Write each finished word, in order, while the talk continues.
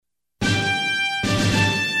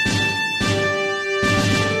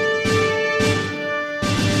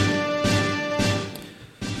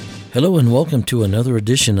Hello and welcome to another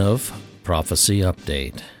edition of Prophecy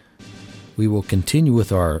Update. We will continue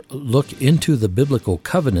with our look into the biblical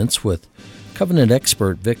covenants with covenant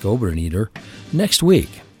expert Vic Obernieder next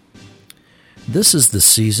week. This is the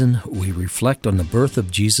season we reflect on the birth of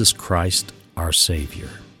Jesus Christ, our Savior.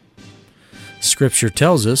 Scripture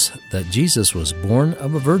tells us that Jesus was born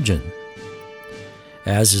of a virgin.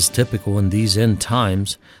 As is typical in these end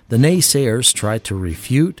times, the naysayers try to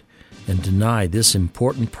refute and deny this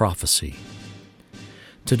important prophecy.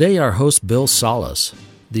 Today our host Bill Salus,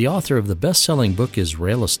 the author of the best-selling book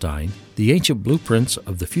Israelistine, The Ancient Blueprints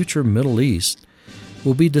of the Future Middle East,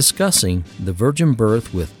 will be discussing the virgin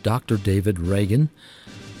birth with Dr. David Reagan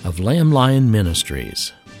of Lamb Lion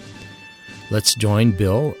Ministries. Let's join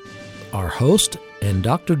Bill, our host, and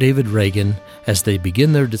Dr. David Reagan as they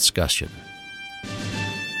begin their discussion.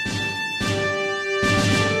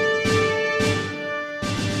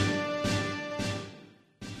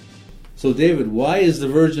 So, David, why is the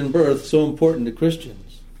virgin birth so important to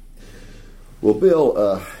Christians? Well,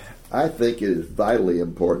 Bill, I think it is vitally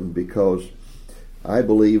important because I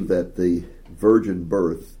believe that the virgin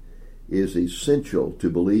birth is essential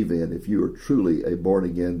to believe in if you are truly a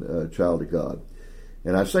born-again child of God.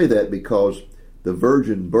 And I say that because the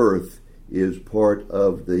virgin birth is part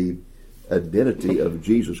of the identity of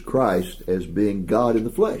Jesus Christ as being God in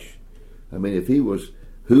the flesh. I mean, if he was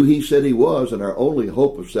who he said he was, and our only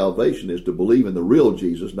hope of salvation is to believe in the real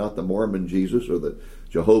Jesus, not the Mormon Jesus or the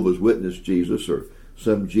Jehovah's Witness Jesus or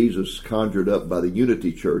some Jesus conjured up by the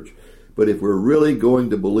Unity Church. But if we're really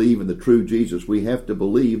going to believe in the true Jesus, we have to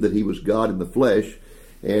believe that he was God in the flesh.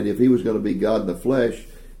 And if he was going to be God in the flesh,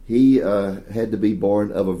 he had to be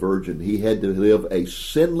born of a virgin. He had to live a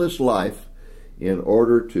sinless life in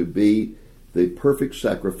order to be the perfect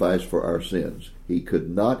sacrifice for our sins. He could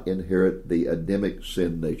not inherit the Adamic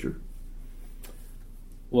sin nature.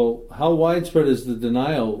 Well, how widespread is the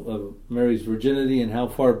denial of Mary's virginity, and how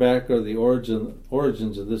far back are the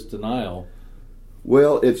origins of this denial?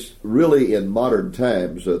 Well, it's really in modern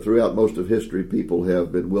times. Throughout most of history, people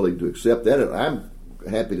have been willing to accept that. And I'm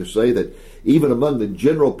happy to say that even among the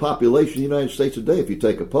general population of the United States today, if you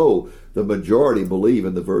take a poll, the majority believe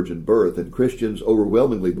in the virgin birth, and Christians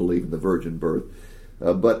overwhelmingly believe in the virgin birth.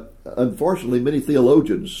 But unfortunately, many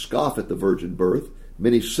theologians scoff at the virgin birth.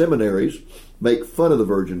 Many seminaries make fun of the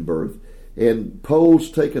virgin birth. And polls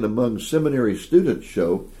taken among seminary students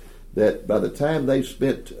show that by the time they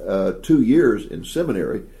spent 2 years in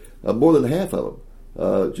seminary, more than half of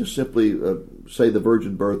them just simply say the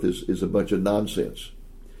virgin birth is a bunch of nonsense.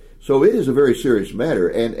 So it is a very serious matter.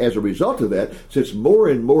 And as a result of that, since more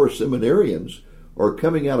and more seminarians are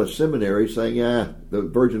coming out of seminary saying, the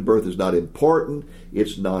virgin birth is not important,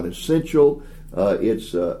 it's non-essential,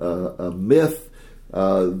 it's a myth,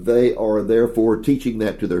 they are therefore teaching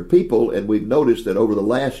that to their people. And we've noticed that over the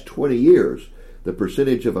last 20 years, the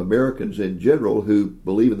percentage of Americans in general who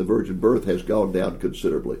believe in the virgin birth has gone down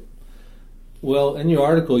considerably. Well, in your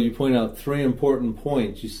article, you point out three important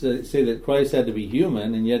points. You say that Christ had to be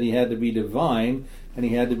human, and yet he had to be divine, and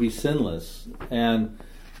he had to be sinless. And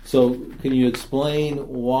so can you explain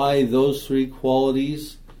why those three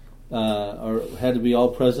qualities had to be all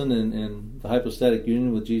present in the hypostatic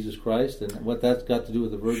union with Jesus Christ, and what that's got to do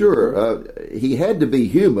with the virgin birth? Sure. He had to be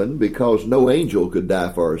human because no angel could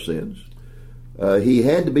die for our sins. He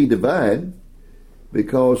had to be divine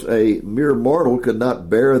because a mere mortal could not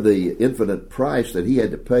bear the infinite price that he had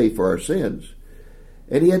to pay for our sins.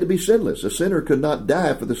 And he had to be sinless. A sinner could not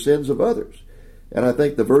die for the sins of others. And I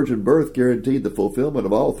think the virgin birth guaranteed the fulfillment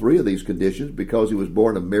of all three of these conditions. Because he was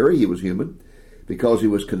born of Mary, he was human. Because he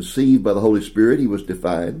was conceived by the Holy Spirit, he was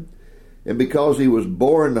divine. And because he was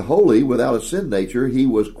born holy without a sin nature, he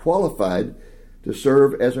was qualified to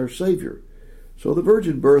serve as our Savior. So the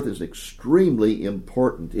virgin birth is extremely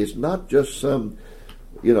important. It's not just some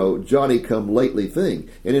Johnny-come-lately thing.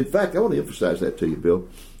 And in fact, I want to emphasize that to you, Bill.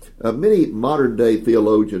 Many modern-day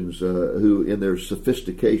theologians who, in their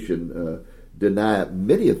sophistication, deny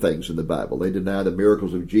many of things in the Bible. They deny the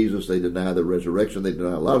miracles of Jesus. They deny the resurrection. They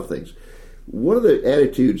deny a lot of things. One of the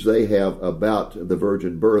attitudes they have about the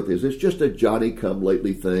virgin birth is it's just a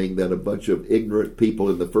Johnny-come-lately thing that a bunch of ignorant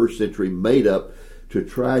people in the first century made up to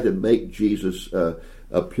try to make Jesus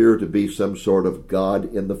appear to be some sort of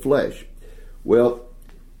God in the flesh. Well,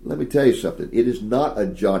 let me tell you something. It is not a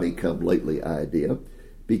Johnny-come-lately idea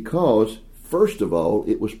because, first of all,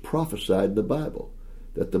 it was prophesied in the Bible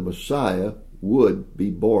that the Messiah would be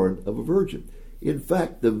born of a virgin. In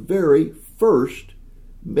fact, the very first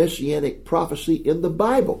messianic prophecy in the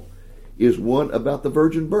Bible is one about the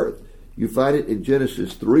virgin birth. You find it in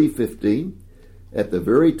Genesis 3:15, at the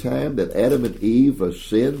very time that Adam and Eve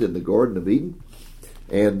sinned in the Garden of Eden,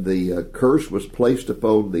 and the curse was placed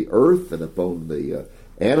upon the earth and upon the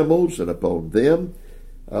animals and upon them.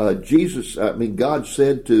 God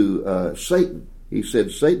said to Satan, he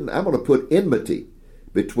said, Satan, I'm going to put enmity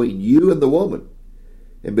between you and the woman,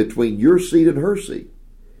 and between your seed and her seed.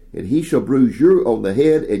 And he shall bruise you on the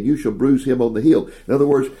head, and you shall bruise him on the heel. In other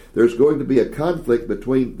words, there's going to be a conflict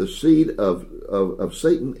between the seed of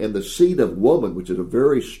Satan and the seed of woman, which is a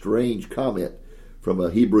very strange comment from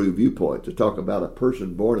a Hebrew viewpoint, to talk about a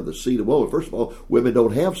person born of the seed of woman. First of all, women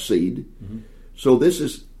don't have seed. Mm-hmm. So this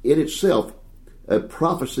is in itself a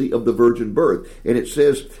prophecy of the virgin birth. And it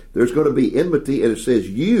says there's going to be enmity, and it says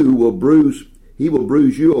he will bruise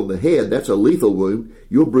you on the head. That's a lethal wound.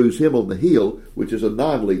 You'll bruise him on the heel, which is a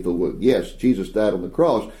non-lethal wound. Yes, Jesus died on the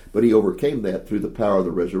cross, but he overcame that through the power of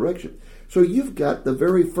the resurrection. So you've got the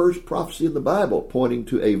very first prophecy in the Bible pointing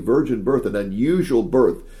to a virgin birth, an unusual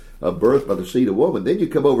birth, a birth by the seed of woman. Then you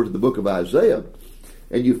come over to the book of Isaiah,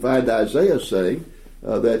 and you find Isaiah saying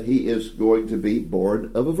that he is going to be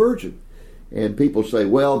born of a virgin. And people say,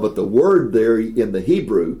 well, but the word there in the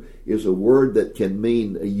Hebrew is a word that can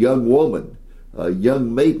mean a young woman, a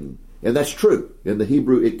young maiden. And that's true. In the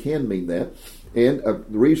Hebrew, it can mean that. And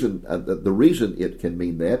the reason it can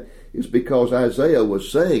mean that is because Isaiah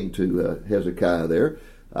was saying to Hezekiah there,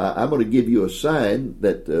 I'm going to give you a sign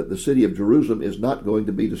that the city of Jerusalem is not going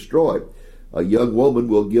to be destroyed. A young woman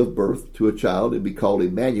will give birth to a child and be called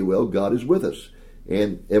Emmanuel, God is with us.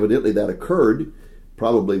 And evidently that occurred,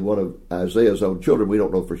 probably one of Isaiah's own children, we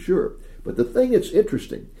don't know for sure. But the thing that's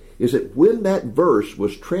interesting is that when that verse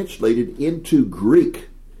was translated into Greek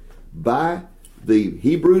by the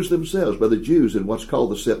Hebrews themselves, by the Jews, in what's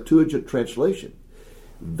called the Septuagint translation,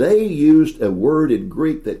 they used a word in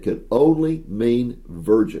Greek that could only mean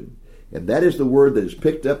virgin. And that is the word that is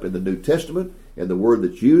picked up in the New Testament and the word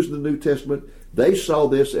that's used in the New Testament. They saw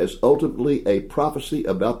this as ultimately a prophecy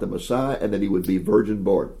about the Messiah and that he would be virgin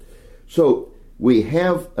born. So we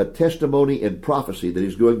have a testimony in prophecy that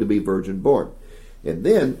he's going to be virgin born. And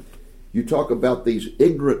then you talk about these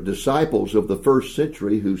ignorant disciples of the first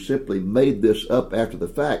century who simply made this up after the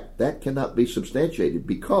fact. That cannot be substantiated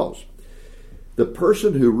because the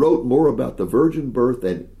person who wrote more about the virgin birth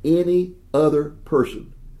than any other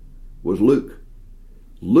person was Luke.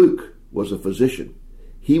 Luke was a physician.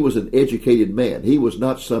 He was an educated man. He was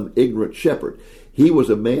not some ignorant shepherd. He was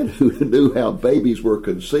a man who knew how babies were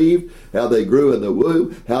conceived, how they grew in the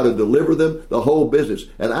womb, how to deliver them, the whole business.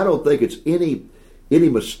 And I don't think it's any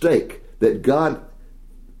mistake that God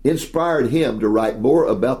inspired him to write more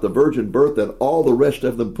about the virgin birth than all the rest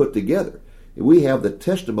of them put together. We have the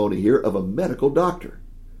testimony here of a medical doctor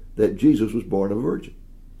that Jesus was born of a virgin.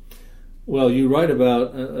 Well, you write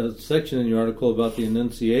about a section in your article about the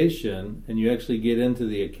Annunciation, and you actually get into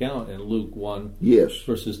the account in Luke 1, yes,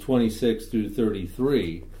 verses 26 through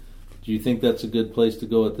 33. Do you think that's a good place to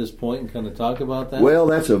go at this point and kind of talk about that? Well,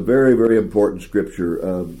 that's a very, very important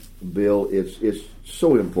scripture, Bill. It's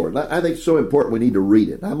so important. I think it's so important we need to read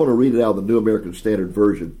it. I'm going to read it out of the New American Standard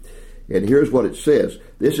Version. And here's what it says.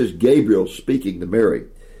 This is Gabriel speaking to Mary.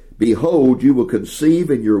 Behold, you will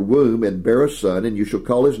conceive in your womb and bear a son, and you shall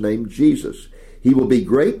call his name Jesus. He will be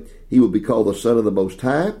great. He will be called the Son of the Most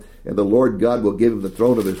High, and the Lord God will give him the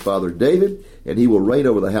throne of his father David, and he will reign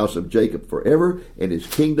over the house of Jacob forever, and his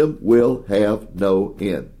kingdom will have no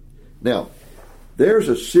end. Now, there's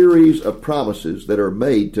a series of promises that are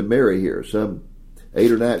made to Mary here. Some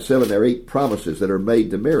 7 or 8 promises that are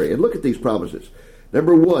made to Mary. And look at these promises.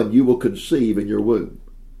 Number 1, you will conceive in your womb.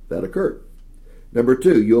 That occurred. Number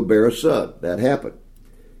 2, you'll bear a son. That happened.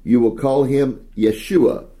 You will call him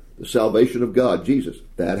Yeshua, the salvation of God, Jesus.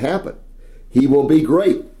 That happened. He will be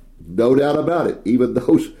great. No doubt about it. Even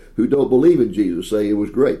those who don't believe in Jesus say it was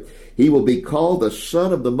great. He will be called the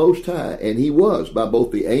Son of the Most High, and he was by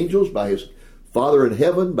both the angels, by his Father in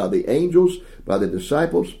heaven, by the angels, by the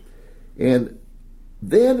disciples. And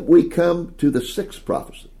then we come to the 6th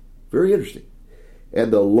prophecy. Very interesting.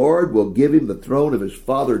 And the Lord will give him the throne of his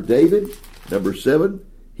father David. Number 7,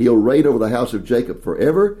 he'll reign over the house of Jacob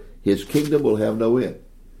forever. His kingdom will have no end.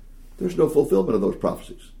 There's no fulfillment of those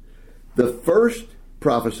prophecies. The first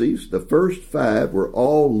prophecies, the first 5, were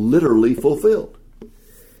all literally fulfilled.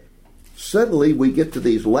 Suddenly we get to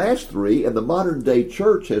these last 3, and the modern day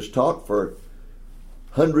church has taught for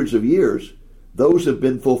hundreds of years, those have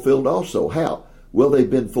been fulfilled also. How? Well, they've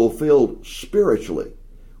been fulfilled spiritually.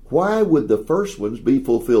 Why would the first ones be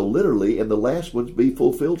fulfilled literally and the last ones be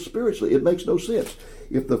fulfilled spiritually? It makes no sense.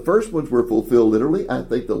 If the first ones were fulfilled literally, I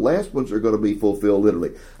think the last ones are going to be fulfilled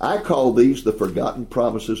literally. I call these the forgotten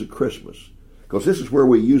promises of Christmas. because this is where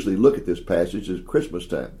we usually look at this passage at Christmas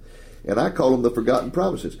time. And I call them the forgotten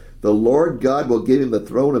promises. The Lord God will give him the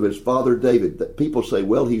throne of his father David. That people say,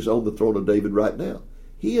 well, he's on the throne of David right now.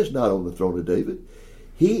 He is not on the throne of David.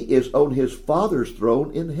 He is on his father's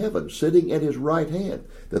throne in heaven, sitting at his right hand.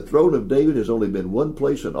 The throne of David has only been one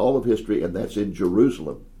place in all of history, and that's in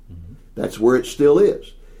Jerusalem. Mm-hmm. That's where it still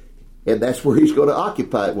is. And that's where he's going to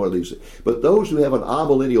occupy it one of these. But those who have an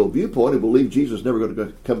amillennial viewpoint and believe Jesus is never going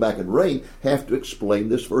to come back and reign have to explain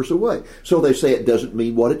this verse away. So they say it doesn't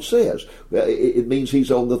mean what it says. It means he's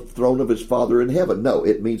on the throne of his father in heaven. No,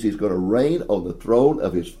 it means he's going to reign on the throne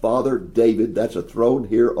of his father David. That's a throne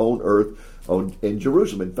here on earth in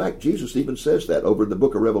Jerusalem. In fact, Jesus even says that over in the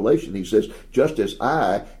book of Revelation. He says, just as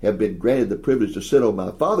I have been granted the privilege to sit on my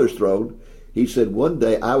Father's throne, he said, one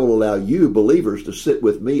day I will allow you, believers, to sit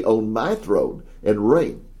with me on my throne and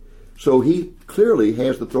reign. So he clearly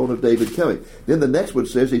has the throne of David coming. Then the next one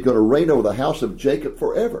says he's going to reign over the house of Jacob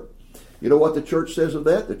forever. You know what the church says of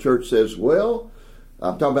that? The church says, well,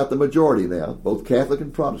 I'm talking about the majority now, both Catholic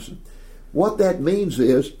and Protestant. What that means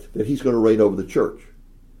is that he's going to reign over the church.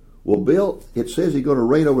 Well, Bill, it says he's going to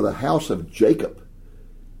reign over the house of Jacob.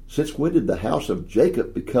 Since when did the house of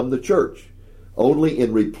Jacob become the church? Only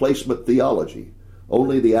in replacement theology.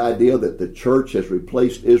 Only the idea that the church has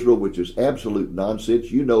replaced Israel, which is absolute nonsense.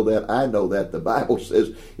 You know that. I know that. The Bible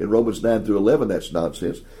says in Romans 9 through 11 that's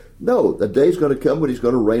nonsense. No, the day's going to come when he's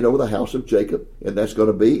going to reign over the house of Jacob, and that's going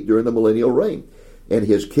to be during the millennial reign. And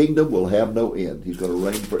his kingdom will have no end. He's going to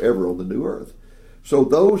reign forever on the new earth. So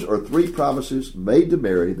those are three promises made to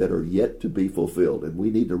Mary that are yet to be fulfilled, and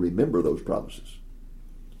we need to remember those promises.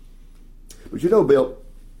 But you know, Bill,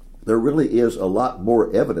 there really is a lot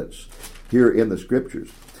more evidence here in the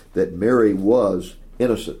Scriptures that Mary was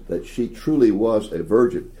innocent, that she truly was a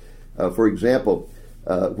virgin. For example,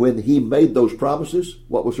 when he made those promises,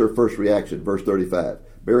 what was her first reaction? Verse 35.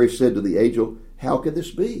 Mary said to the angel, how can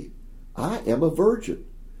this be? I am a virgin.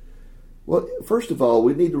 Well, first of all,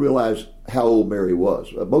 we need to realize how old Mary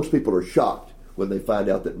was. Most people are shocked when they find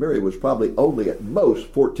out that Mary was probably only at most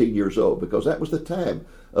 14 years old, because that was the time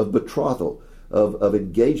of betrothal, of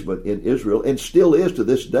engagement in Israel, and still is to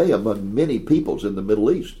this day among many peoples in the Middle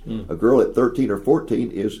East. A girl at 13 or 14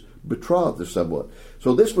 is betrothed to someone.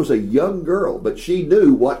 So this was a young girl, but she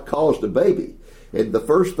knew what caused a baby. And the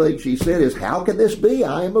first thing she said is, how can this be?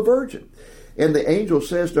 I am a virgin. And the angel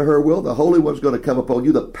says to her, well, the Holy One's going to come upon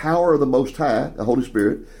you. The power of the Most High, the Holy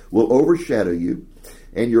Spirit, will overshadow you,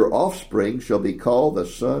 and your offspring shall be called the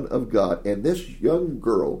Son of God. And this young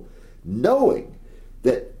girl, knowing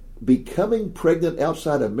that becoming pregnant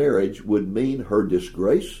outside of marriage would mean her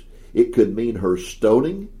disgrace, it could mean her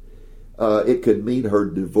stoning, it could mean her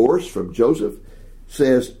divorce from Joseph,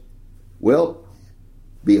 says, well,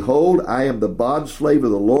 behold, I am the bondslave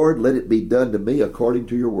of the Lord. Let it be done to me according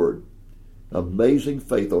to your word. Amazing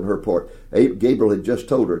faith on her part. Gabriel had just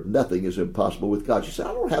told her, nothing is impossible with God. She said, I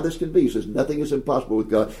don't know how this can be. He says, nothing is impossible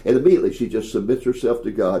with God. And immediately she just submits herself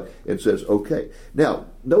to God and says, okay. Now,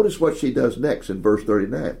 notice what she does next in verse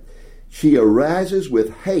 39. She arises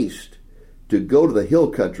with haste to go to the hill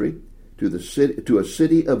country, to a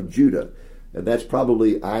city of Judah. And that's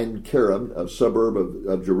probably Ein Kerem, a suburb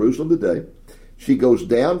of Jerusalem today. She goes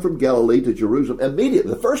down from Galilee to Jerusalem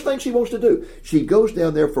immediately. The first thing she wants to do, she goes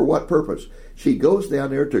down there for what purpose? She goes down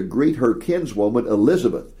there to greet her kinswoman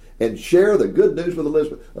Elizabeth and share the good news with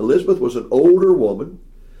Elizabeth. Elizabeth was an older woman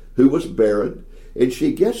who was barren, and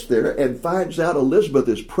she gets there and finds out Elizabeth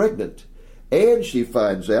is pregnant, and she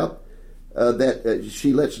finds out that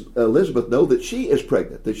she lets Elizabeth know that she is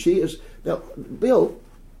pregnant, that she is... Now, Bill,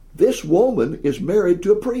 this woman is married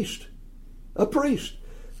to a priest. A priest.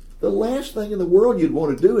 The last thing in the world you'd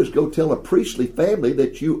want to do is go tell a priestly family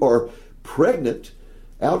that you are pregnant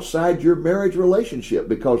outside your marriage relationship,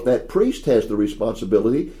 because that priest has the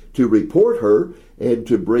responsibility to report her and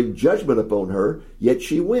to bring judgment upon her, yet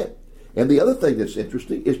she went. And the other thing that's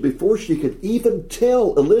interesting is before she could even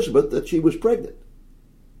tell Elizabeth that she was pregnant,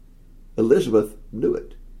 Elizabeth knew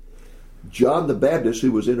it. John the Baptist,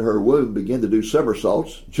 who was in her womb, began to do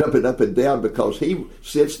somersaults, jumping up and down, because he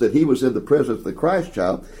sensed that he was in the presence of the Christ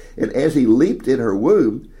child. And as he leaped in her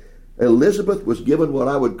womb, Elizabeth was given what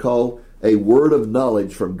I would call a word of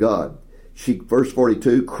knowledge from God. She, verse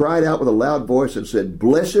 42, cried out with a loud voice and said,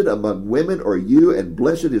 blessed among women are you, and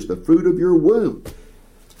blessed is the fruit of your womb.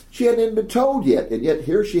 She hadn't even been told yet, and yet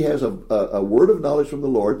here she has a word of knowledge from the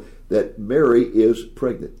Lord that Mary is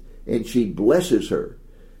pregnant, and she blesses her.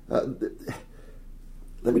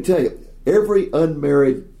 Let me tell you, every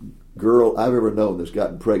unmarried girl I've ever known that's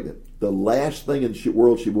gotten pregnant, the last thing in the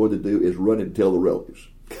world she wanted to do is run and tell the relatives.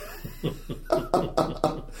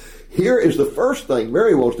 Here is the first thing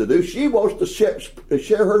Mary wants to do. She wants to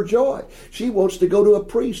share her joy. She wants to go to a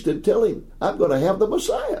priest and tell him, I'm going to have the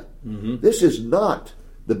Messiah. Mm-hmm. This is not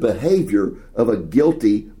the behavior of a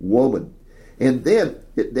guilty woman. And then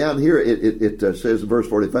down here it says in verse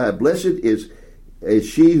 45, blessed is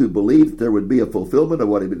she who believed there would be a fulfillment of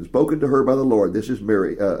what had been spoken to her by the Lord. This is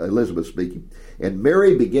Mary, Elizabeth speaking. And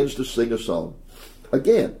Mary begins to sing a song.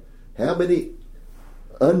 Again, how many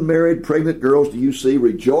unmarried pregnant girls do you see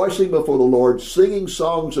rejoicing before the Lord, singing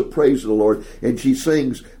songs of praise to the Lord? And she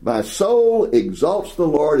sings, my soul exalts the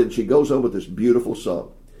Lord, and she goes on with this beautiful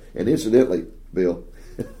song. And incidentally, Bill,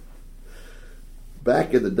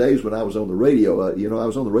 back in the days when I was on the radio, I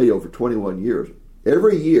was on the radio for 21 years.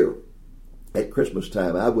 Every year at Christmas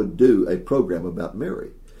time, I would do a program about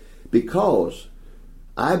Mary, because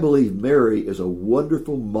I believe Mary is a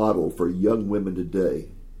wonderful model for young women today,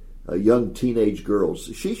 young teenage girls.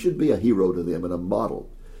 She should be a hero to them and a model.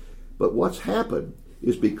 But what's happened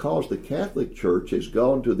is because the Catholic Church has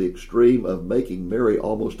gone to the extreme of making Mary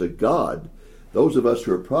almost a god, those of us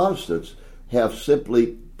who are Protestants have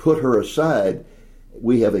simply put her aside.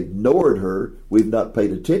 We have ignored her. We've not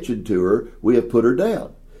paid attention to her. We have put her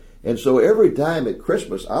down. And so every time at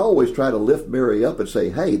Christmas, I always try to lift Mary up and say,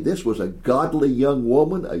 hey, this was a godly young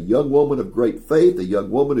woman of great faith, a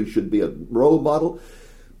young woman who should be a role model.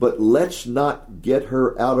 But let's not get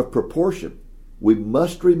her out of proportion. We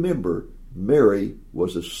must remember Mary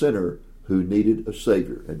was a sinner who needed a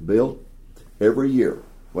Savior. And Bill, every year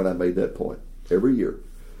when I made that point, every year,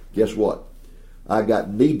 guess what? I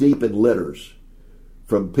got knee-deep in letters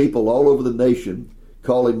from people all over the nation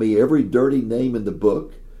calling me every dirty name in the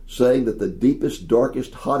book, saying that the deepest,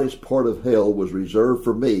 darkest, hottest part of hell was reserved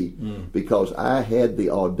for me because I had the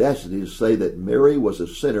audacity to say that Mary was a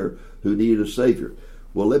sinner who needed a Savior.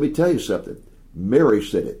 Well, let me tell you something. Mary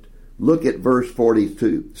said it. Look at verse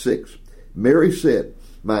 42:6. Mary said,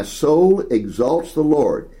 my soul exalts the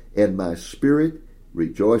Lord, and my spirit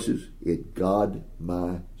rejoices in God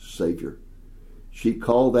my Savior. She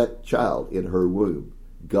called that child in her womb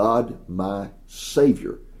God my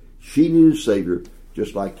Savior. She needed a Savior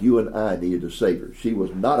just like you and I needed a Savior. She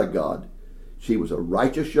was not a god. She was a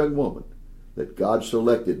righteous young woman that God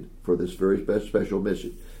selected for this very special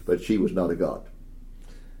mission. But she was not a god.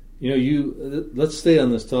 Let's stay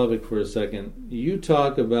on this topic for a second. You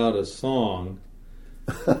talk about a song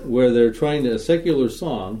where they're trying to, a secular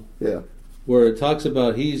song, where it talks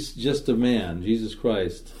about he's just a man, Jesus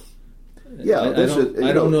Christ. Yeah,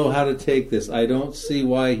 I don't know how to take this. I don't see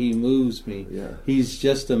why he moves me. Yeah. He's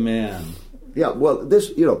just a man. Yeah, well,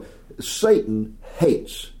 Satan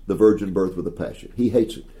hates the virgin birth with a passion. He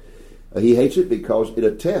hates it. He hates it because it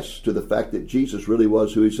attests to the fact that Jesus really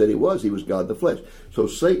was who he said he was. He was God in the flesh. So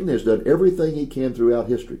Satan has done everything he can throughout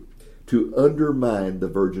history to undermine the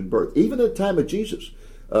virgin birth. Even at the time of Jesus,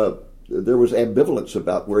 there was ambivalence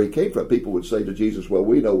about where he came from. People would say to Jesus, well,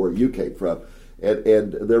 we know where you came from.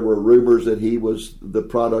 And there were rumors that he was the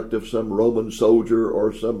product of some Roman soldier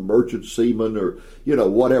or some merchant seaman or,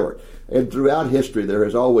 whatever. And throughout history, there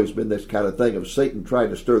has always been this kind of thing of Satan trying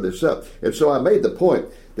to stir this up. And so I made the point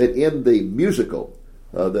that in the musical,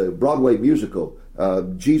 the Broadway musical,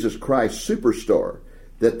 Jesus Christ Superstar,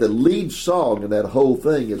 that the lead song in that whole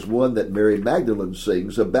thing is one that Mary Magdalene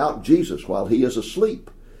sings about Jesus while he is asleep.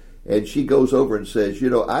 And she goes over and says,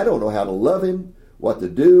 I don't know how to love him, what to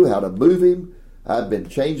do, how to move him. I've been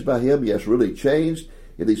changed by him, yes, really changed.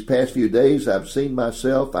 In these past few days, I've seen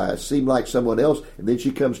myself. I seem like someone else. And then she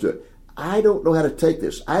comes to it. I don't know how to take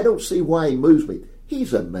this. I don't see why he moves me.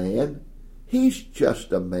 He's a man. He's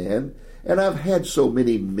just a man. And I've had so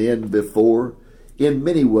many men before. In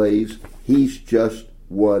many ways, he's just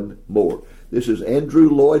one more. This is Andrew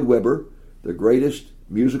Lloyd Webber, the greatest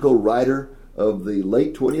musical writer of the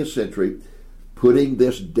late 20th century, putting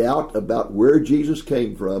this doubt about where Jesus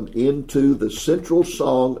came from into the central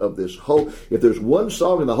song of this whole. If there's one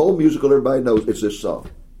song in the whole musical everybody knows, it's this song.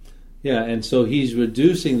 Yeah, and so he's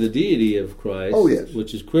reducing the deity of Christ,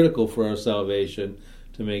 which is critical for our salvation,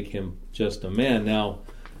 to make him just a man. Now,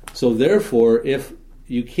 so therefore, if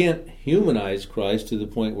you can't humanize Christ to the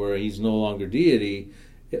point where he's no longer deity,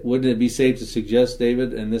 wouldn't it be safe to suggest,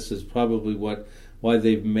 David, and this is probably why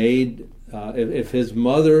they've made, if his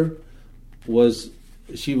mother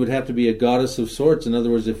she would have to be a goddess of sorts. In other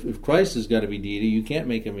words, if Christ has got to be deity, you can't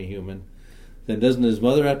make him a human. Then doesn't his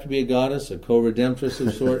mother have to be a goddess, a co-redemptress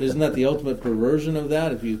of sorts? Isn't that the ultimate perversion of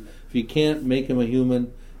that? If you can't make him a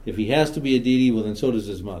human, if he has to be a deity, well, then so does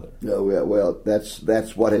his mother. Oh, yeah, well,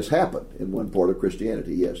 that's what has happened in one part of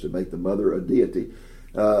Christianity, yes, to make the mother a deity.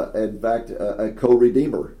 In fact, a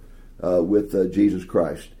co-redeemer. with Jesus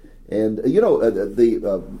Christ. And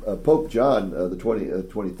the Pope John the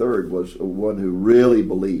 23rd was one who really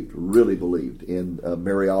believed in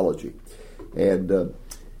Mariology, and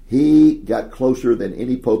he got closer than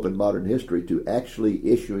any pope in modern history to actually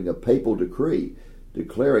issuing a papal decree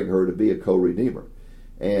declaring her to be a co-redeemer.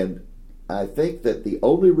 And I think that the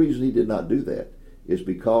only reason he did not do that is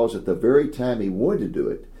because at the very time he wanted to do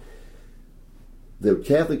it, the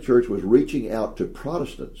Catholic Church was reaching out to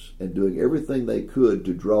Protestants and doing everything they could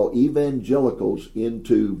to draw evangelicals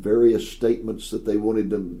into various statements that they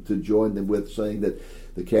wanted them to join them with, saying that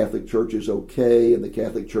the Catholic Church is okay and the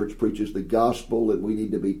Catholic Church preaches the gospel and we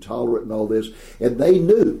need to be tolerant and all this. And they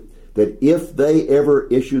knew that if they ever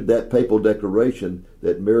issued that papal declaration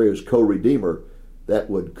that Mary is co-redeemer, that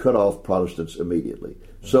would cut off Protestants immediately.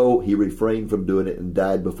 So he refrained from doing it and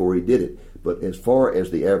died before he did it. But as far as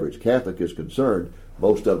the average Catholic is concerned,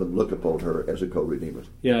 most of them look upon her as a co-redeemer.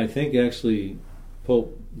 Yeah, I think actually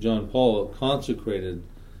Pope John Paul consecrated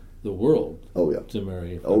the world to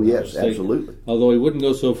Mary. Oh, yes, absolutely. Although he wouldn't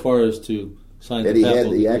go so far as to sign and the papal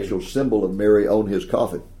papal decree. And he had the decree. actual symbol of Mary on his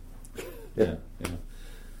coffin. Yeah.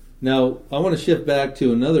 Now, I want to shift back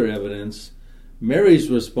to another evidence. Mary's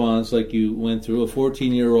response, like you went through, a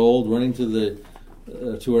 14-year-old running to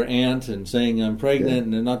her aunt and saying, "I'm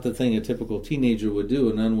pregnant," and not the thing a typical teenager would do,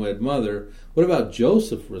 an unwed mother. What about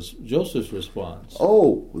Joseph's response?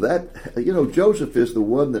 Oh, Joseph is the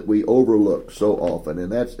one that we overlook so often,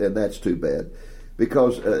 and that's too bad,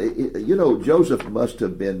 because Joseph must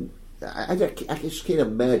have been. I just can't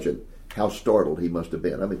imagine how startled he must have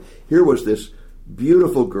been. I mean, here was this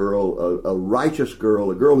beautiful girl, a righteous girl,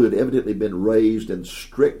 a girl who had evidently been raised in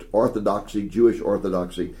strict orthodoxy, Jewish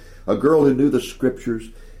orthodoxy, a girl who knew the scriptures,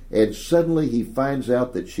 and suddenly he finds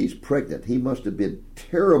out that she's pregnant. He must have been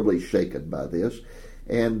terribly shaken by this,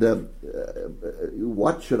 and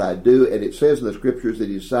what should I do? And it says in the scriptures that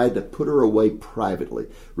he decided to put her away privately,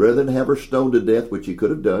 rather than have her stoned to death, which he could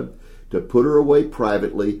have done, to put her away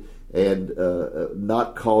privately and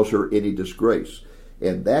not cause her any disgrace.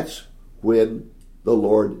 And that's when the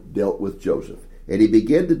Lord dealt with Joseph. And he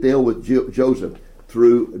began to deal with Joseph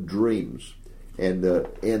through dreams. And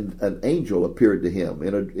an angel appeared to him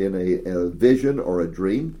in a vision or a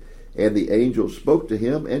dream. And the angel spoke to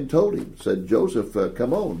him and told him, said, "Joseph,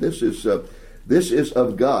 come on, this is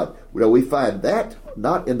of God." Well, we find that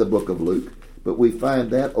not in the book of Luke, but we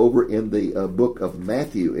find that over in the book of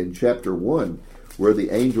Matthew in chapter 1, where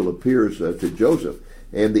the angel appears to Joseph.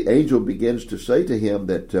 And the angel begins to say to him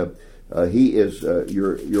that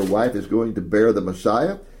your wife is going to bear the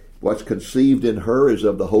Messiah. What's conceived in her is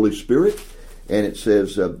of the Holy Spirit. And it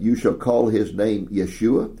says, "You shall call his name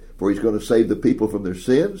Yeshua, for he's going to save the people from their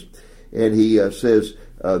sins." And he says,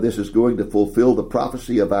 this is going to fulfill the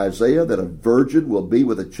prophecy of Isaiah, that a virgin will be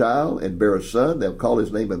with a child and bear a son. They'll call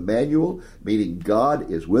his name Emmanuel, meaning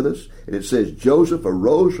God is with us. And it says, Joseph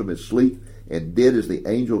arose from his sleep and did as the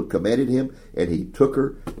angel commanded him, and he took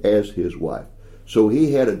her as his wife. So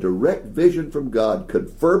he had a direct vision from God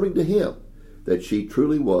confirming to him that she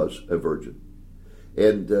truly was a virgin.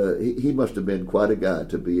 And he must have been quite a guy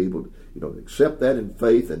to be able to accept that in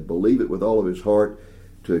faith and believe it with all of his heart,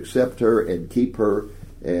 to accept her and keep her.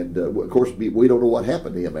 And of course, we don't know what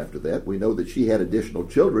happened to him after that. We know that she had additional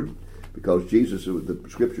children, because Jesus, the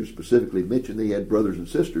scriptures specifically mentioned he had brothers and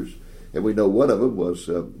sisters. And we know one of them was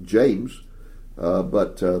James,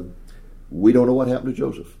 but we don't know what happened to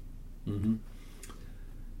Joseph. Mm-hmm.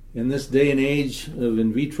 In this day and age of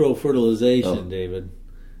in vitro fertilization, David,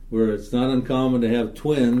 where it's not uncommon to have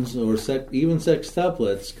twins or even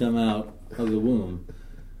sextuplets come out of the womb,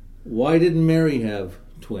 why didn't Mary have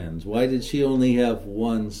twins? Why did she only have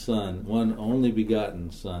one son, one only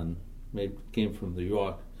begotten son, came from the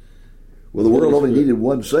rock? Well, the world only needed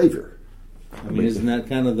one Savior. I mean, isn't that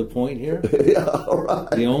kind of the point here? Yeah, all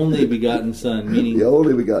right. The only begotten Son, meaning... The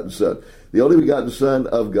only begotten Son. The only begotten Son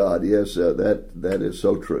of God. Yes, that is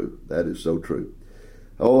so true. That is so true.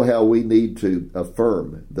 Oh, how we need to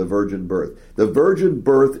affirm the virgin birth. The virgin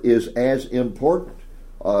birth is as important,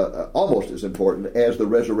 almost as important, as the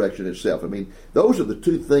resurrection itself. I mean, those are the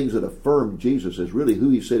two things that affirm Jesus as really who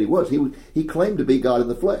he said he was. He claimed to be God in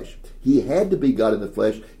the flesh. He had to be God in the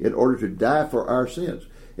flesh in order to die for our sins.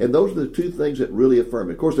 And those are the two things that really affirm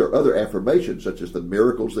it. Of course, there are other affirmations, such as the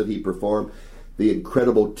miracles that he performed, the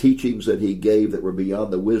incredible teachings that he gave that were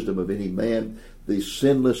beyond the wisdom of any man, the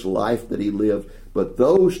sinless life that he lived. But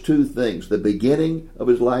those two things, the beginning of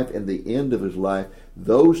his life and the end of his life,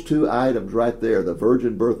 those two items right there, the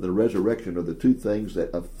virgin birth and the resurrection, are the two things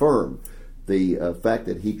that affirm the fact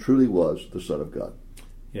that he truly was the Son of God.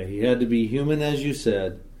 Yeah, he had to be human, as you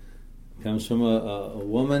said, Comes from a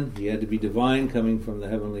woman. He had to be divine, coming from the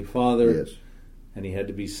Heavenly Father. Yes. And he had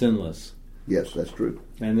to be sinless. Yes, that's true.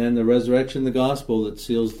 And then the resurrection, the gospel that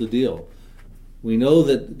seals the deal. We know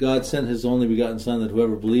that God sent His only begotten Son, that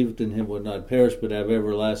whoever believed in Him would not perish but have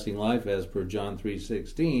everlasting life, as per John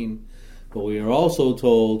 3:16. But we are also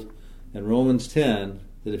told in Romans 10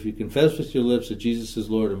 that if you confess with your lips that Jesus is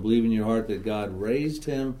Lord and believe in your heart that God raised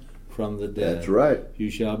Him from the dead, that's right, you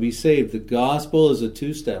shall be saved. The gospel is a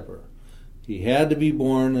two-stepper. He had to be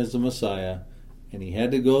born as the Messiah, and He had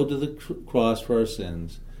to go to the cross for our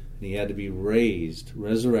sins, and He had to be raised,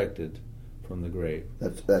 resurrected from the grave.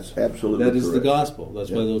 That's absolutely That is correct. The gospel. That's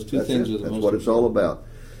why those two things are the most That's what it's all about.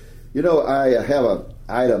 You know, I have an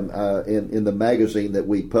item in the magazine that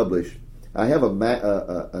we publish. I have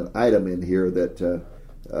an item in here that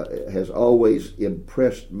has always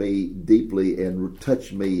impressed me deeply and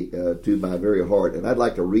touched me to my very heart, and I'd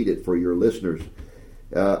like to read it for your listeners.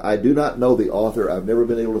 I do not know the author. I've never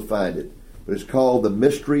been able to find it, but it's called The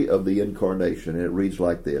Mystery of the Incarnation, and it reads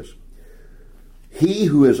like this. He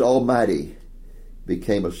who is almighty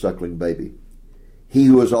became a suckling baby. He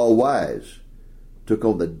who is all-wise took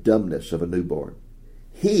on the dumbness of a newborn.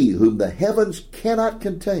 He whom the heavens cannot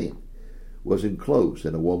contain was enclosed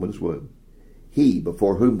in a woman's womb. He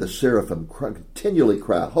before whom the seraphim continually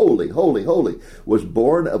cry, Holy, holy, holy, was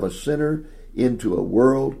born of a sinner into a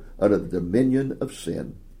world under the dominion of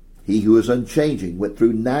sin. He who is unchanging went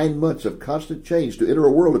through 9 months of constant change to enter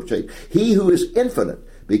a world of change. He who is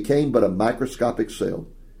infinite became but a microscopic cell.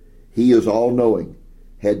 He who is all-knowing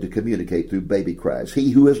had to communicate through baby cries.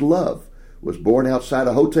 He who is love was born outside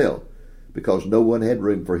a hotel because no one had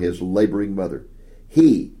room for his laboring mother.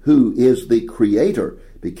 He who is the creator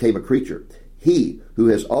became a creature. He who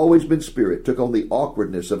has always been spirit took on the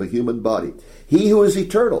awkwardness of a human body. He who is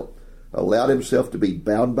eternal allowed himself to be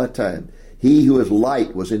bound by time. He who is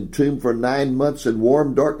light was entombed for 9 months in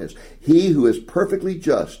warm darkness. He who is perfectly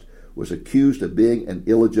just was accused of being an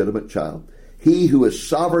illegitimate child. He who is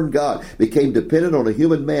sovereign God became dependent on a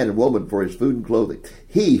human man and woman for his food and clothing.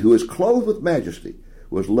 He who is clothed with majesty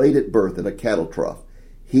was laid at birth in a cattle trough.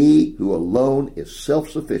 He who alone is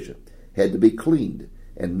self-sufficient had to be cleaned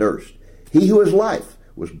and nursed. He who is life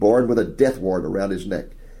was born with a death warrant around his neck.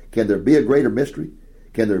 Can there be a greater mystery?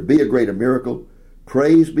 Can there be a greater miracle?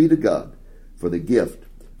 Praise be to God for the gift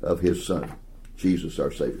of His Son, Jesus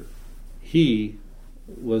our Savior. He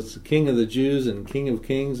was the King of the Jews and King of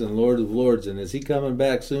Kings and Lord of Lords. And is He coming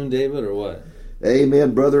back soon, David, or what?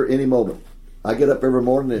 Amen, brother, any moment. I get up every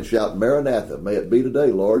morning and shout, Maranatha, may it be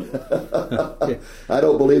today, Lord. I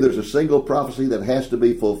don't believe there's a single prophecy that has to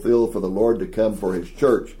be fulfilled for the Lord to come for His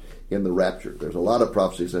church in the rapture. There's a lot of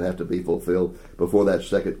prophecies that have to be fulfilled before that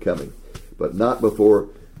second coming, but not before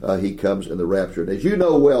He comes in the rapture. And as you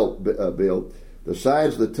know well, Bill, the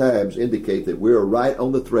signs of the times indicate that we're right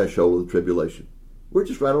on the threshold of the tribulation. We're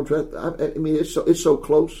just right on track. I mean, it's so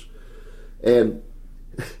close. And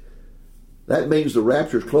that means the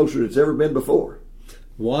rapture is closer than it's ever been before.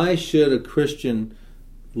 Why should a Christian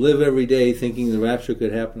live every day thinking the rapture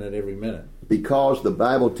could happen at every minute? Because the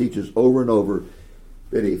Bible teaches over and over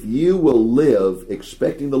that if you will live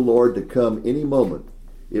expecting the Lord to come any moment,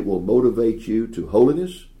 it will motivate you to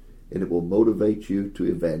holiness and it will motivate you to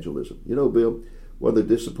evangelism. You know, Bill, one of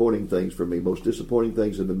the disappointing things for me, most disappointing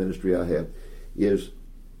things in the ministry I have, is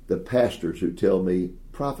the pastors who tell me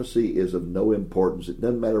prophecy is of no importance. It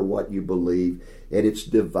doesn't matter what you believe, and it's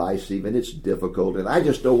divisive, and it's difficult, and I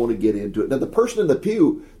just don't want to get into it. Now, the person in the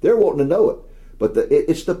pew, they're wanting to know it, but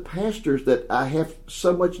it's the pastors that I have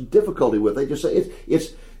so much difficulty with. They just say,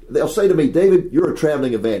 they'll say to me, David, you're a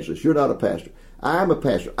traveling evangelist. You're not a pastor. I'm a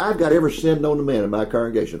pastor. I've got every sin known to man in my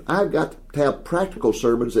congregation. I've got to have practical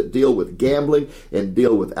sermons that deal with gambling and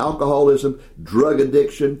deal with alcoholism, drug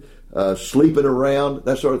addiction, sleeping around,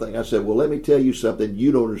 that sort of thing. I said, well, let me tell you something.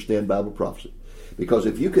 You don't understand Bible prophecy. Because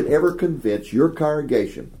if you could ever convince your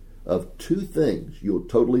congregation of two things, you'll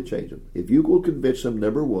totally change them. If you will convince them,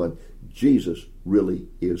 number one, Jesus really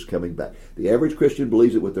is coming back. The average Christian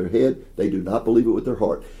believes it with their head. They do not believe it with their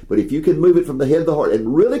heart. But if you can move it from the head to the heart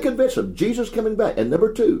and really convince them, Jesus is coming back. And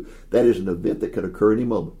number two, that is an event that could occur any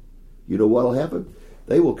moment. You know what will happen?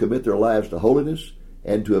 They will commit their lives to holiness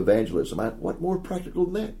and to evangelism. What more practical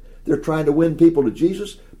than that? They're trying to win people to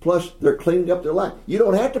Jesus, plus they're cleaning up their life. You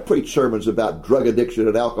don't have to preach sermons about drug addiction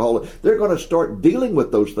and alcohol. They're going to start dealing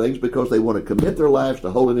with those things because they want to commit their lives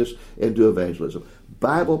to holiness and to evangelism.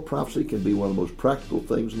 Bible prophecy can be one of the most practical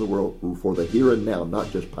things in the world for the here and now,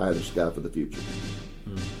 not just pie in the sky for the future.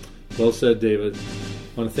 Well said, David.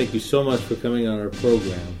 I want to thank you so much for coming on our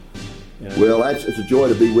program. Well, it's a joy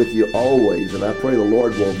to be with you always, and I pray the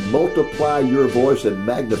Lord will multiply your voice and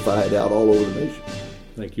magnify it out all over the nation.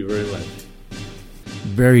 Thank you very much.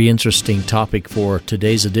 Very interesting topic for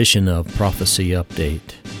today's edition of Prophecy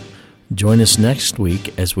Update. Join us next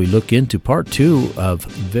week as we look into part 2 of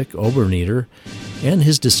Vic Obernieder and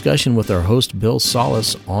his discussion with our host Bill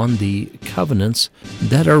Salas on the covenants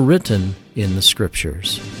that are written in the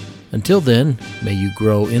Scriptures. Until then, may you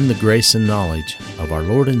grow in the grace and knowledge of our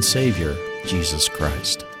Lord and Savior, Jesus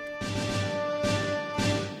Christ.